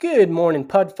Good morning,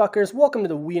 Pud fuckers. Welcome to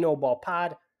the We Know Ball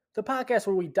Pod, the podcast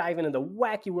where we dive into the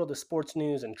wacky world of sports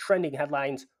news and trending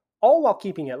headlines, all while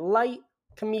keeping it light,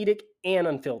 comedic, and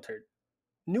unfiltered.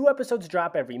 New episodes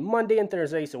drop every Monday and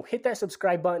Thursday, so hit that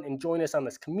subscribe button and join us on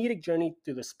this comedic journey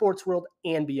through the sports world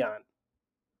and beyond.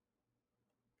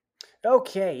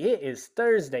 Okay, it is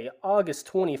Thursday,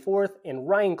 August 24th, and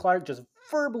Ryan Clark just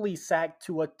verbally sacked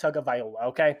Tua Tugovaiola,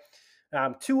 okay?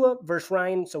 Tua versus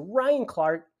Ryan. So Ryan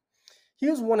Clark, he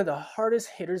was one of the hardest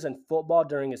hitters in football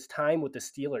during his time with the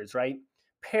Steelers, right?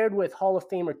 Paired with Hall of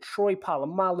Famer Troy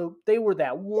Polamalu, they were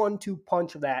that 1-2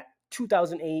 punch of that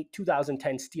 2008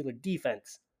 2010 Steeler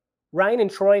defense. Ryan and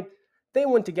Troy, they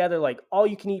went together like all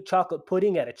you can eat chocolate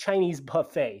pudding at a Chinese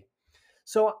buffet.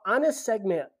 So, on a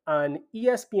segment on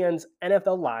ESPN's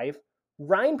NFL Live,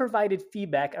 Ryan provided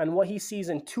feedback on what he sees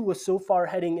in Tua so far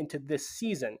heading into this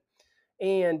season.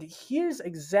 And here's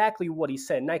exactly what he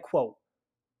said, and I quote,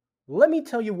 "Let me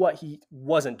tell you what he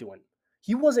wasn't doing.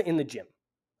 He wasn't in the gym.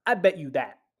 I bet you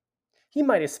that. He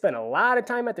might have spent a lot of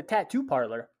time at the tattoo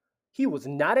parlor. He was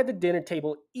not at the dinner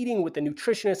table eating what the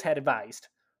nutritionist had advised.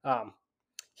 Um,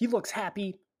 he looks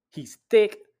happy. He's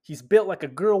thick. He's built like a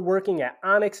girl working at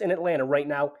Onyx in Atlanta right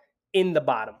now in the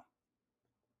bottom."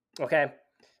 Okay?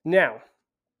 Now,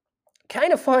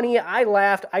 kind of funny. I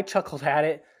laughed. I chuckled at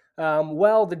it.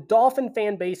 Well, the Dolphin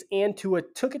fan base and Tua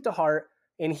took it to heart.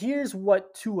 And here's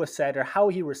what Tua said, or how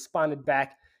he responded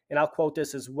back. And I'll quote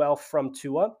this as well from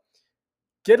Tua.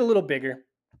 "Get a little bigger."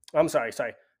 I'm sorry.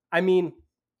 I mean,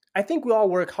 I think we all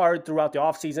work hard throughout the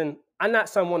offseason. I'm not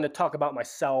someone to talk about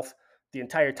myself the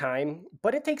entire time,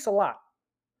 but it takes a lot.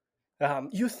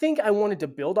 You think I wanted to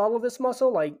build all of this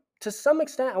muscle? Like, to some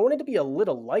extent, I wanted to be a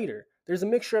little lighter. There's a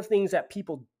mixture of things that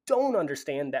people don't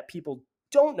understand, that people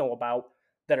don't know about,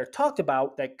 that are talked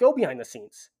about, that go behind the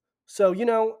scenes. So,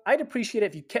 I'd appreciate it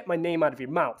if you kept my name out of your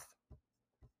mouth.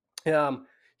 Um,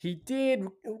 he did,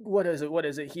 what is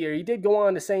it here? He did go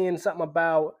on to saying something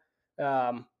about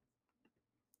um,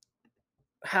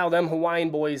 how them Hawaiian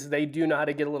boys, they do know how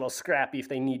to get a little scrappy if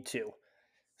they need to.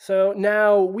 So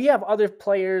now we have other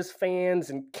players,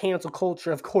 fans, and cancel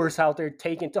culture, of course, out there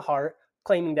taking to heart,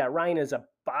 claiming that Ryan is a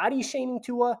body shaming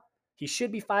Tua, he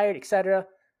should be fired, etc.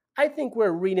 I think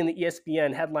we're reading the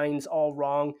ESPN headlines all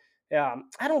wrong.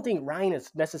 I don't think Ryan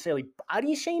is necessarily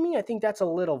body shaming. I think that's a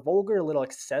little vulgar, a little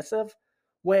excessive,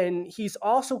 when he's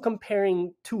also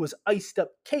comparing Tua's iced up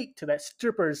cake to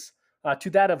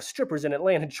that of strippers in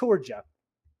Atlanta, Georgia.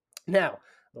 Now,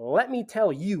 let me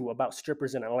tell you about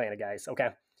strippers in Atlanta, guys. Okay.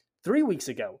 3 weeks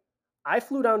ago, I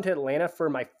flew down to Atlanta for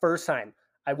my first time.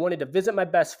 I wanted to visit my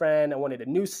best friend. I wanted a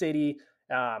new city.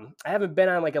 I haven't been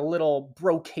on like a little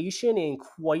brocation in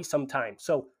quite some time.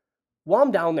 So while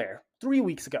I'm down there 3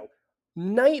 weeks ago,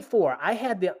 night four, I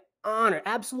had the honor,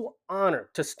 absolute honor,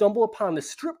 to stumble upon the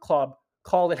strip club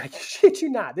called, and I shit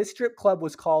you not, this strip club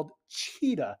was called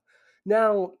Cheetah.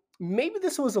 Now, maybe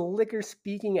this was a liquor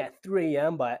speaking at 3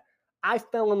 a.m., but I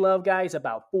fell in love, guys,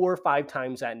 about 4 or 5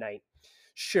 times that night.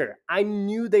 Sure, I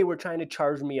knew they were trying to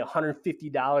charge me $150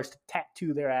 to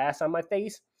tattoo their ass on my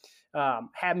face.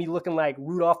 Had me looking like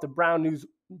Rudolph the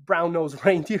brown-nosed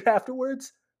reindeer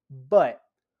afterwards. But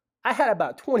I had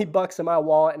about 20 bucks in my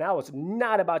wallet, and I was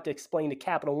not about to explain to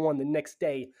Capital One the next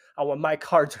day on when my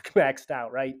cards are maxed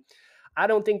out, right? I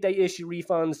don't think they issue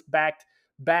refunds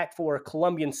back for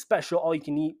Colombian special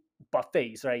all-you-can-eat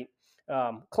buffets, right?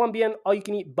 Colombian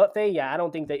all-you-can-eat buffet, yeah, I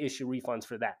don't think they issue refunds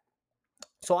for that.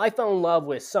 So I fell in love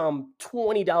with some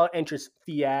 $20 entrance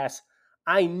fee ass.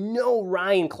 I know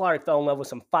Ryan Clark fell in love with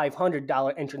some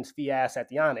 $500 entrance fee ass at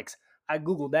the Onyx. I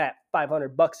googled that,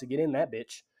 500 bucks to get in that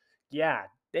bitch. Yeah,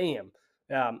 damn.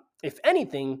 If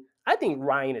anything, I think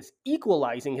Ryan is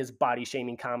equalizing his body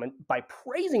shaming comment by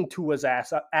praising Tua's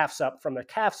ass up from the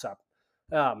calves up.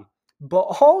 But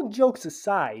all jokes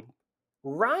aside,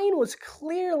 Ryan he's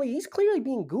clearly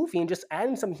being goofy and just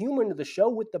adding some humor into the show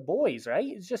with the boys, right?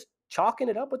 He's just chalking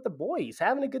it up with the boys,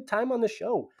 having a good time on the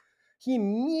show. He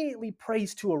immediately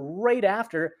praised Tua right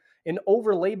after the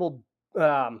overlabeled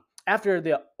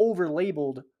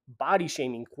body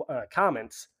shaming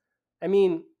comments. I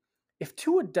mean, if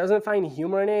Tua doesn't find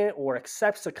humor in it or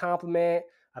accepts the compliment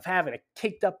of having a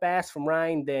caked up ass from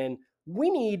Ryan, then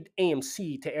we need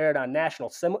AMC to air it on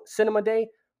National Cinema Day.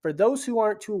 For those who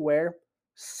aren't too aware,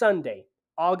 Sunday,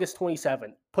 August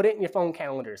 27th. Put it in your phone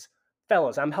calendars.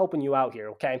 Fellas, I'm helping you out here,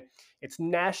 okay? It's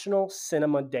National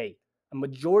Cinema Day. A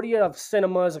majority of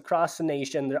cinemas across the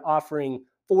nation, they're offering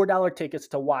 $4 tickets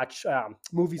to watch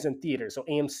movies in theaters. So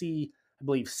AMC, I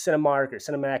believe Cinemark or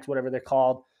Cinemax, whatever they're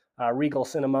called, Regal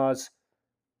Cinemas.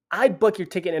 I'd book your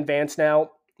ticket in advance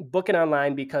now. Book it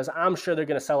online because I'm sure they're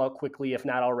going to sell out quickly, if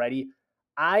not already.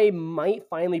 I might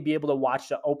finally be able to watch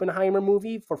the Oppenheimer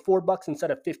movie for $4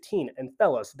 instead of 15. And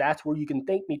fellas, that's where you can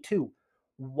thank me too.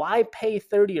 Why pay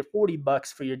 30 or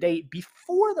 $40 for your date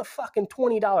before the fucking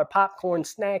 $20 popcorn,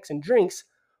 snacks, and drinks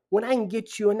when I can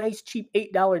get you a nice cheap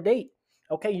 $8 date?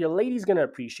 Okay, your lady's gonna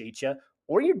appreciate you,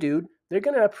 or your dude, they're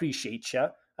gonna appreciate you.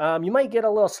 You might get a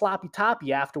little sloppy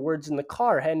toppy afterwards in the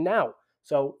car heading out.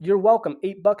 So you're welcome.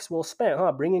 $8 well spent,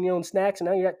 huh? Bring in your own snacks, and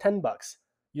now you're at $10.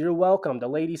 You're welcome. The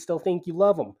ladies still think you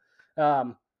love them.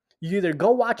 You either go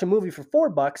watch a movie for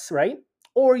 $4, right?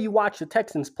 Or you watch the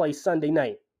Texans play Sunday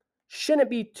night. Shouldn't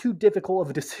be too difficult of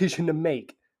a decision to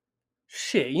make.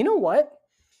 Shit, you know what?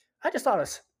 I just thought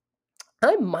of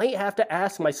I might have to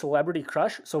ask my celebrity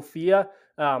crush, Sofia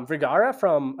Vergara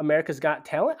from America's Got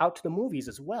Talent, out to the movies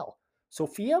as well.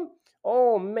 Sofia,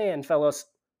 oh man, fellas,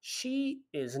 she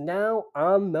is now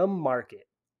on the market.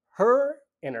 Her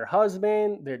and her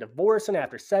husband, they're divorcing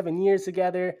after 7 years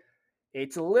together.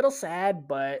 It's a little sad,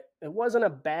 but it wasn't a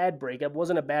bad breakup,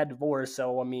 wasn't a bad divorce.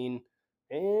 So I mean,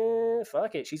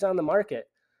 fuck it, she's on the market.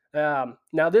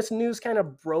 Now this news kind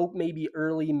of broke maybe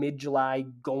early mid July,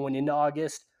 going into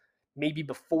August, maybe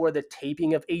before the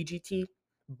taping of AGT.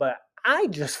 But I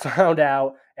just found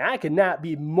out, and I could not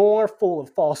be more full of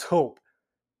false hope.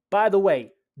 By the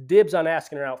way, dibs on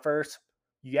asking her out first.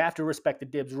 You have to respect the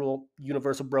dibs rule,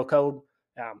 universal bro code.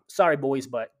 Sorry, boys,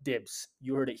 but dibs.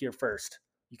 You heard it here first.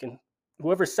 You can,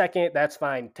 whoever's second, that's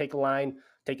fine. Take a line,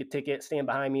 take a ticket, stand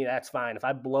behind me, that's fine. If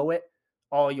I blow it,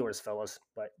 all yours, fellas.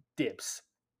 But dibs.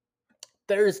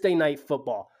 Thursday night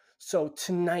football. So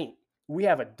tonight we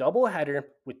have a doubleheader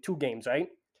with two games, right?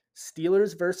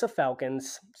 Steelers versus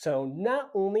Falcons. So not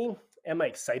only am I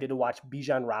excited to watch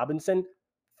Bijan Robinson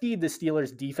feed the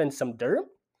Steelers defense some dirt,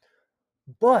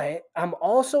 but I'm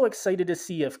also excited to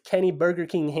see if Kenny Burger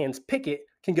King Hands Pickett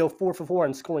can go 4 for 4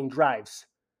 on scoring drives.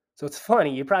 So it's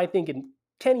funny, you're probably thinking,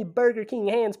 Kenny Burger King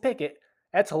Hands Pickett,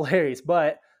 that's hilarious,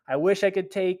 but I wish I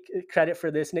could take credit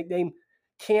for this nickname.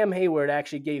 Cam Hayward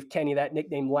actually gave Kenny that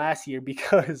nickname last year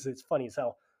because it's funny as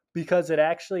hell, because it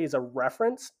actually is a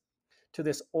reference to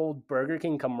this old Burger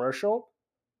King commercial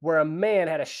where a man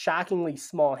had a shockingly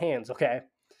small hands, okay?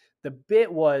 The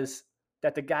bit was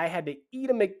that the guy had to eat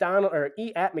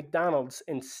at McDonald's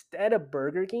instead of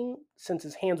Burger King since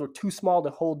his hands were too small to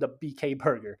hold the BK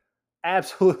burger.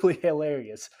 Absolutely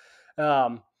hilarious.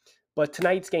 Um, but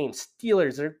tonight's game,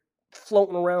 Steelers are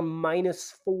floating around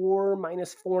 -4,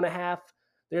 -4.5.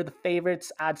 They're the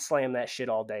favorites. I'd slam that shit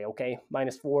all day, okay?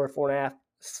 -4, 4.5,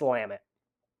 slam it.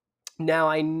 Now,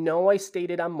 I know I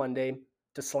stated on Monday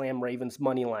to slam Ravens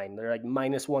money line. They're like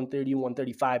 -130,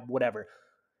 135, whatever.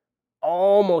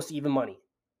 Almost even money.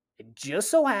 It just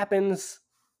so happens,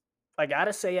 I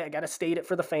gotta say it, I gotta state it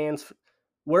for the fans.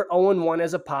 We're 0-1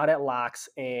 as a pod at locks,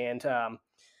 and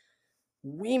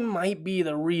we might be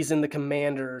the reason the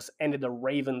Commanders ended the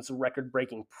Ravens'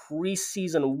 record-breaking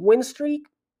preseason win streak,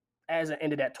 as it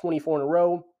ended at 24 in a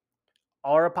row.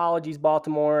 Our apologies,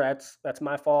 Baltimore. That's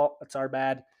my fault. That's our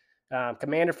bad.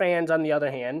 Commander fans, on the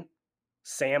other hand,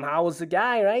 Sam Howell's the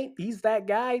guy, right? He's that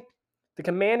guy. The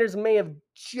Commanders may have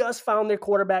just found their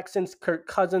quarterback since Kirk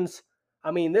Cousins.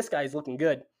 I mean, this guy's looking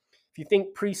good. If you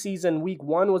think preseason week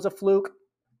 1 was a fluke,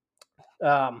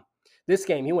 um, this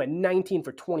game, he went 19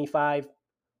 for 25,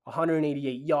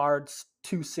 188 yards,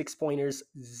 2 6-pointers,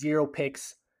 0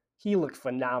 picks. He looked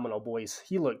phenomenal, boys.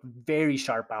 He looked very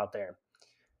sharp out there.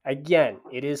 Again,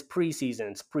 it is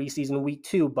preseason. It's preseason week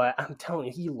 2, but I'm telling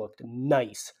you, he looked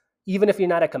nice. Even if you're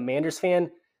not a Commanders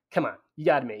fan, come on, you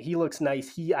got to admit, he looks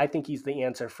nice. I think he's the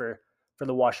answer for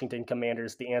the Washington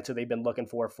Commanders, the answer they've been looking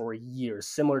for years,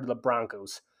 similar to the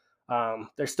Broncos.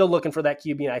 They're still looking for that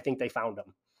QB, and I think they found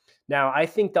him. Now, I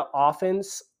think the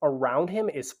offense around him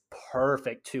is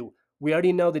perfect too. We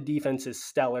already know the defense is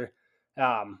stellar,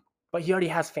 but he already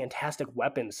has fantastic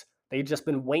weapons. They've just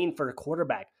been waiting for a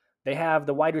quarterback. They have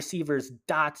the wide receivers,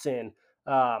 Dotson,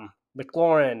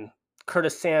 McLaurin,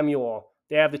 Curtis Samuel.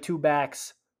 They have the two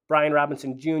backs, Brian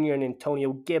Robinson Jr. and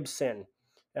Antonio Gibson.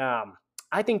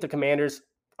 I think the Commanders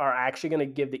are actually going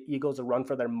to give the Eagles a run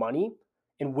for their money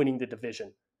in winning the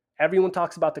division. Everyone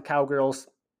talks about the Cowgirls,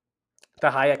 the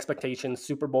high expectations,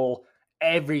 Super Bowl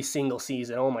every single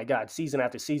season. Oh my God, season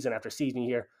after season after season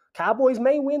here. Cowboys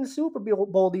may win the Super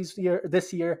Bowl this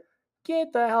year.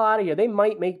 Get the hell out of here. They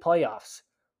might make playoffs.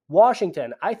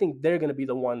 Washington, I think they're going to be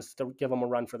the ones to give them a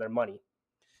run for their money.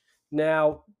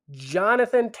 Now,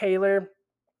 Jonathan Taylor,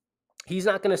 he's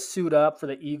not going to suit up for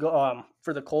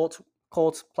the Colts.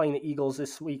 Colts playing the Eagles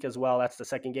this week as well. That's the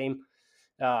second game.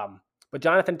 But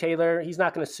Jonathan Taylor, he's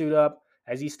not going to suit up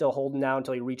as he's still holding out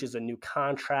until he reaches a new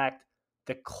contract.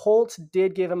 The Colts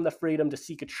did give him the freedom to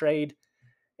seek a trade.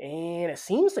 And it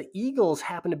seems the Eagles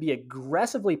happen to be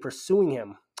aggressively pursuing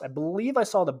him. I believe I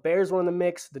saw the Bears were in the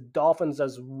mix. The Dolphins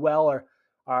as well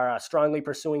are strongly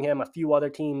pursuing him. A few other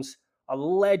teams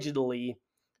allegedly.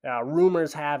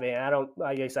 Rumors have it. I don't,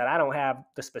 like I said, I don't have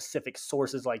the specific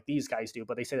sources like these guys do,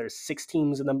 but they say there's 6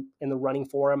 teams in the running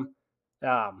for him.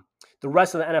 The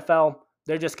rest of the NFL,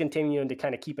 they're just continuing to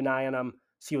kind of keep an eye on him,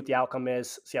 see what the outcome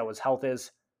is, see how his health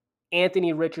is.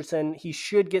 Anthony Richardson, he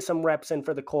should get some reps in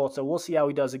for the Colts, so we'll see how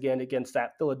he does again against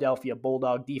that Philadelphia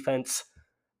Bulldog defense.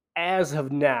 As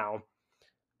of now,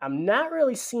 I'm not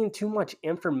really seeing too much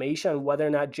information on whether or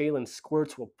not Jalen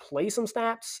Squirts will play some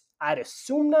snaps. I'd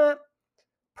assume not.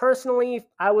 Personally, if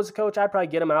I was a coach, I'd probably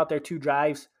get him out there 2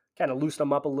 drives, kind of loosen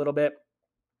him up a little bit.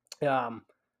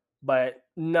 But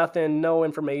nothing, no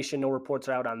information, no reports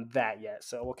are out on that yet,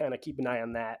 so we'll kind of keep an eye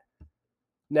on that.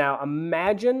 Now,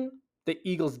 imagine the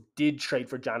Eagles did trade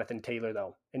for Jonathan Taylor,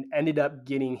 though, and ended up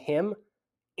getting him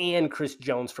and Chris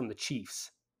Jones from the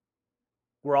Chiefs.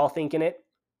 We're all thinking it.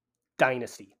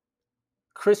 Dynasty.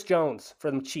 Chris Jones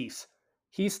from the Chiefs.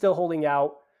 He's still holding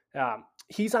out.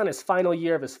 He's on his final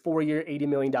year of his 4-year, $80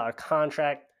 million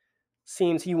contract.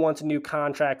 Seems he wants a new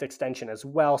contract extension as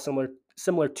well,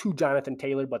 similar to Jonathan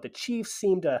Taylor, but the Chiefs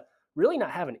seem to really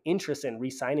not have an interest in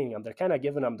re-signing him. They're kind of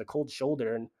giving him the cold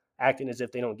shoulder and acting as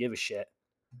if they don't give a shit.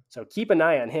 So keep an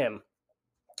eye on him.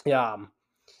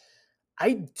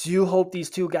 I do hope these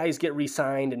 2 guys get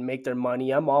re-signed and make their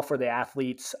money. I'm all for the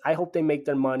athletes. I hope they make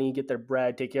their money, get their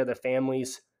bread, take care of their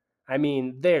families. I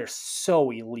mean, they're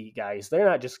so elite, guys. They're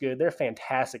not just good. They're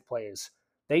fantastic players.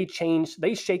 They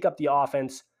shake up the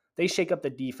offense. They shake up the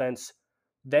defense.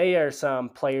 They are some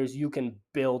players you can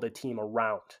build a team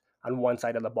around on one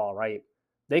side of the ball, right?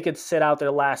 They could sit out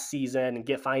their last season and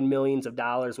get fined millions of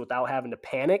dollars without having to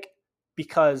panic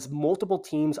because multiple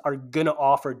teams are going to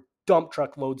offer dump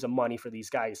truck loads of money for these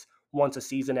guys once a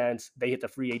season ends. They hit the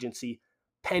free agency,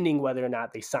 pending whether or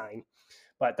not they sign.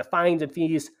 But the fines and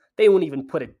fees, they won't even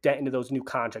put a dent into those new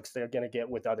contracts they're going to get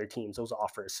with other teams, those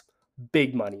offers.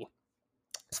 Big money.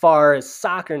 As far as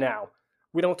soccer now,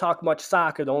 we don't talk much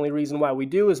soccer. The only reason why we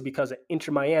do is because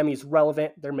Inter Miami is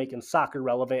relevant. They're making soccer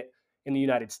relevant in the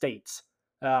United States.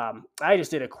 I just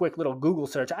did a quick little Google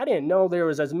search. I didn't know there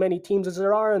was as many teams as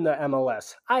there are in the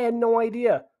MLS. I had no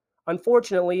idea.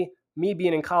 Unfortunately, me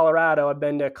being in Colorado, I've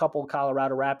been to a couple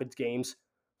Colorado Rapids games.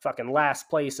 Fucking last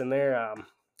place in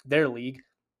their league,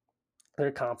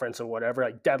 their conference or whatever.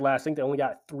 Like dead last. I think they only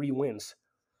got 3 wins.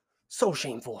 So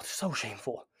shameful. So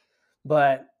shameful.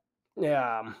 But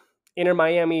Inter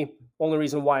Miami, only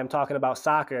reason why I'm talking about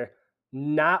soccer,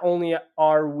 not only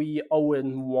are we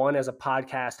 0-1 as a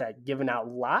podcast at giving out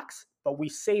locks, but we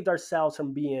saved ourselves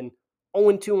from being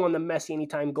 0-2 on the Messi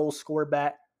anytime goal score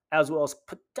bet, as well as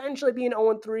potentially being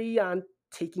 0-3 on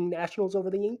taking Nationals over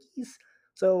the Yankees.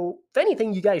 So if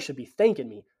anything, you guys should be thanking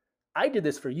me. I did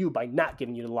this for you by not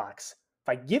giving you the locks. If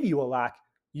I give you a lock,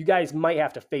 you guys might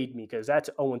have to fade me because that's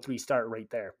an 0-3 start right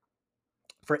there.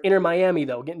 For Inter Miami,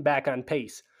 though, getting back on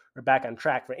pace or back on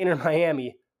track for Inter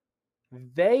Miami,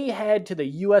 they head to the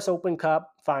U.S. Open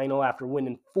Cup final after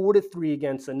winning 4-3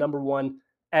 against the number 1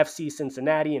 FC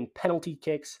Cincinnati in penalty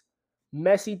kicks.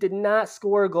 Messi did not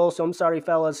score a goal, so I'm sorry,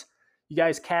 fellas. You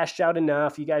guys cashed out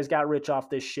enough. You guys got rich off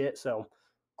this shit, so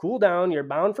cool down. You're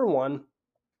bound for one.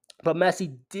 But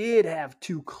Messi did have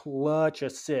 2 clutch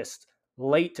assists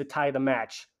late to tie the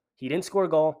match. He didn't score a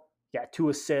goal. He got 2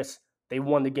 assists. They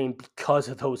won the game because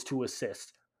of those 2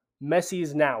 assists. Messi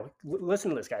is now, listen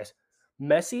to this, guys.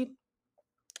 Messi,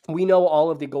 we know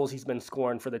all of the goals he's been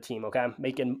scoring for the team, okay?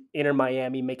 Making Inter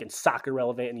Miami, making soccer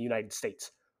relevant in the United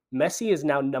States. Messi is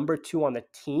now number 2 on the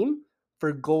team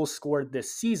for goals scored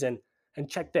this season. And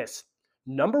check this.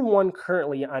 Number 1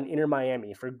 currently on Inter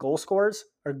Miami for goals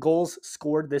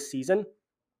scored this season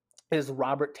is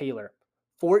Robert Taylor.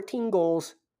 14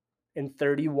 goals in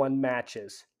 31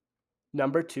 matches.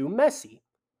 Number 2, Messi.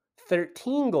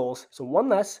 13 goals, so 1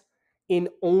 less, in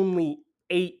only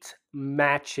 8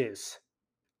 matches.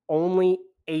 Only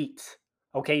 8.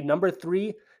 Okay, number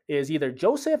 3 is either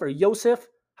Joseph or Joseph,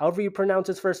 however you pronounce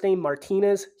his first name,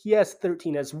 Martinez. He has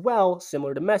 13 as well,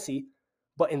 similar to Messi,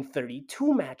 but in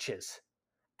 32 matches.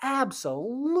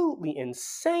 Absolutely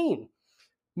insane.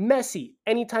 Messi,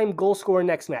 anytime goal scorer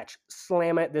next match,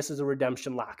 slam it. This is a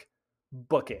redemption lock.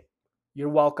 Book it. You're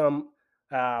welcome.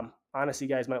 Honestly,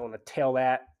 you guys might want to tail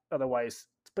that. Otherwise,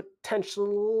 it's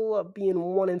potential of being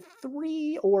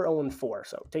 1-3 or 0-4.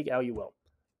 So take it how you will.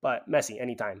 But Messi,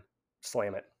 anytime,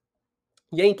 slam it.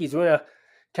 Yankees, we're going to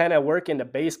kind of work into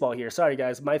baseball here. Sorry,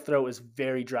 guys. My throat is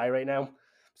very dry right now. I'm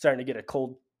starting to get a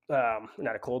cold,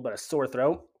 not a cold, but a sore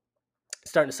throat.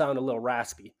 Starting to sound a little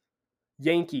raspy.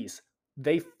 Yankees,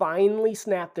 They finally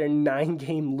snapped their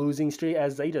 9-game losing streak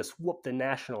as they just whooped the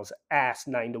Nationals' ass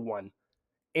 9-1.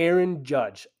 Aaron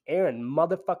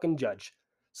motherfucking Judge,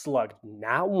 slugged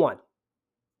not one,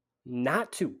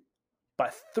 not two,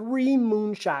 but three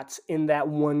moonshots in that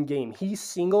one game. He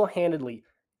single-handedly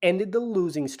ended the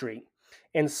losing streak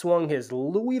and swung his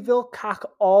Louisville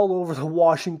cock all over the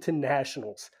Washington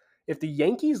Nationals. If the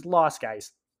Yankees lost,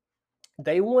 guys,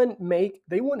 they wouldn't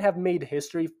have made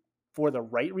history for the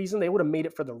right reason. They would have made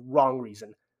it for the wrong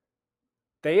reason.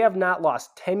 They have not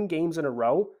lost 10 games in a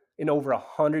row in over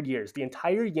 100 years. The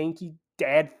entire Yankee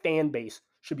dad fan base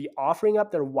should be offering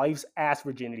up their wife's ass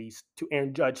virginities to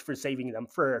Aaron Judge for saving them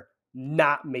for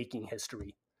not making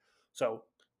history. So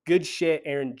good shit,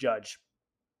 Aaron Judge.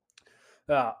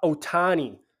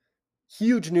 Otani,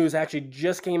 huge news actually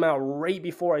just came out right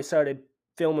before I started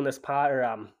filming this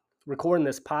recording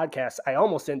this podcast. I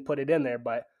almost didn't put it in there,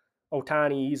 but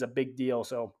Otani, he's a big deal,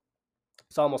 so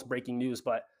it's almost breaking news.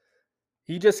 But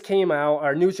news just came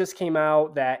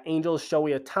out that Angels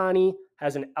Shohei Ohtani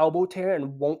has an elbow tear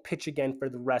and won't pitch again for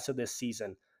the rest of this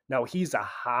season. Now, he's the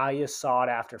highest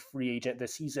sought-after free agent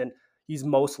this season. He's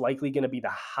most likely going to be the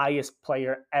highest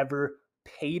player ever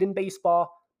paid in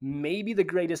baseball, maybe the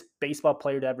greatest baseball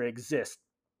player to ever exist.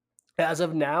 As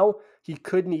of now, he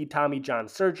could need Tommy John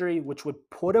surgery, which would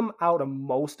put him out of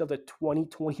most of the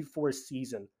 2024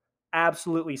 season.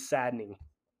 Absolutely saddening.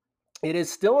 It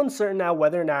is still uncertain now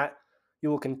whether or not he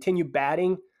will continue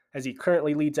batting, as he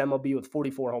currently leads MLB with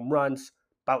 44 home runs,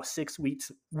 about 6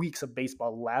 weeks of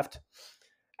baseball left.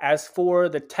 As for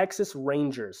the Texas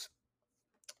Rangers,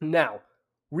 now,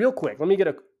 real quick, let me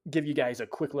give you guys a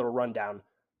quick little rundown.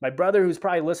 My brother, who's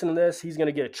probably listening to this, he's going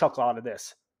to get a chuckle out of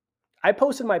this. I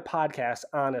posted my podcast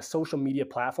on a social media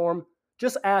platform,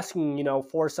 just asking,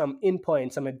 for some input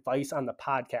and some advice on the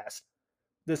podcast.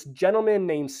 This gentleman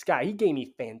named Scott, he gave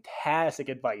me fantastic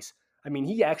advice. I mean,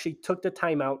 he actually took the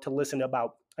time out to listen to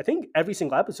about, I think, every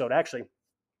single episode, actually.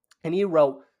 And he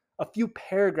wrote a few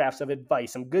paragraphs of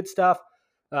advice, some good stuff,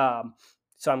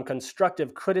 some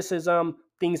constructive criticism,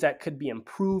 things that could be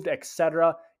improved,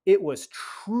 etc. It was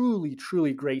truly,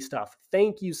 truly great stuff.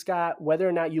 Thank you, Scott. Whether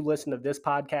or not you listen to this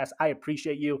podcast, I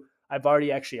appreciate you. I've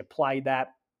already actually applied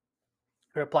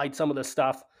some of the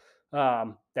stuff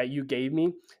that you gave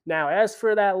me. Now, as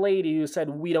for that lady who said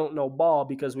we don't know ball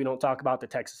because we don't talk about the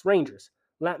Texas Rangers,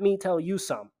 let me tell you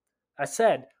some. I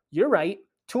said, you're right.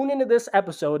 Tune into this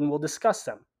episode and we'll discuss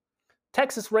them.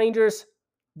 Texas Rangers,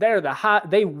 they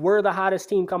were the hottest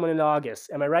team coming into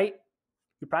August. Am I right?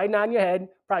 You're probably nodding your head,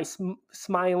 probably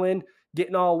smiling,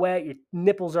 getting all wet. Your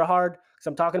nipples are hard because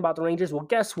I'm talking about the Rangers. Well,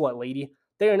 guess what, lady?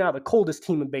 They are now the coldest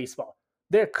team in baseball.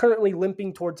 They're currently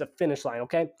limping towards the finish line,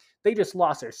 okay? They just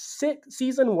lost their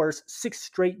season worst 6th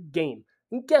straight game.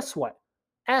 And guess what?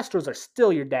 Astros are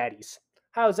still your daddies.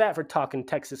 How's that for talking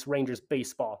Texas Rangers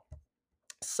baseball?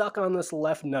 Suck on this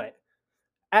left nut.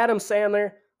 Adam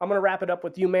Sandler, I'm going to wrap it up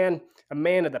with you, man. A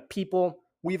man of the people.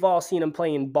 We've all seen him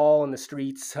playing ball in the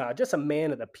streets. Just a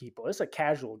man of the people. Just a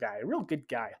casual guy. A real good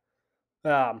guy.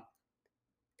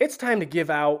 It's time to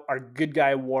give out our Good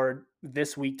Guy Award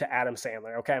this week to Adam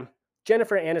Sandler, okay?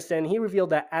 Jennifer Aniston, he revealed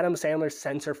that Adam Sandler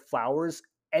sends her flowers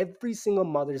every single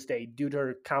Mother's Day due to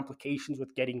her complications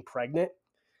with getting pregnant.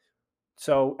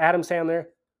 So, Adam Sandler,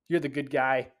 you're the good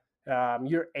guy.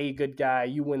 You're a good guy.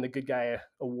 You win the Good Guy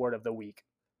Award of the week.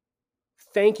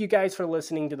 Thank you guys for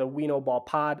listening to the We Know Ball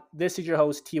Pod. This is your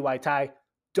host, T.Y. Ty.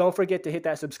 Don't forget to hit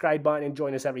that subscribe button and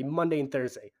join us every Monday and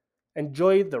Thursday.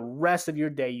 Enjoy the rest of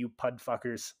your day, you pud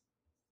fuckers.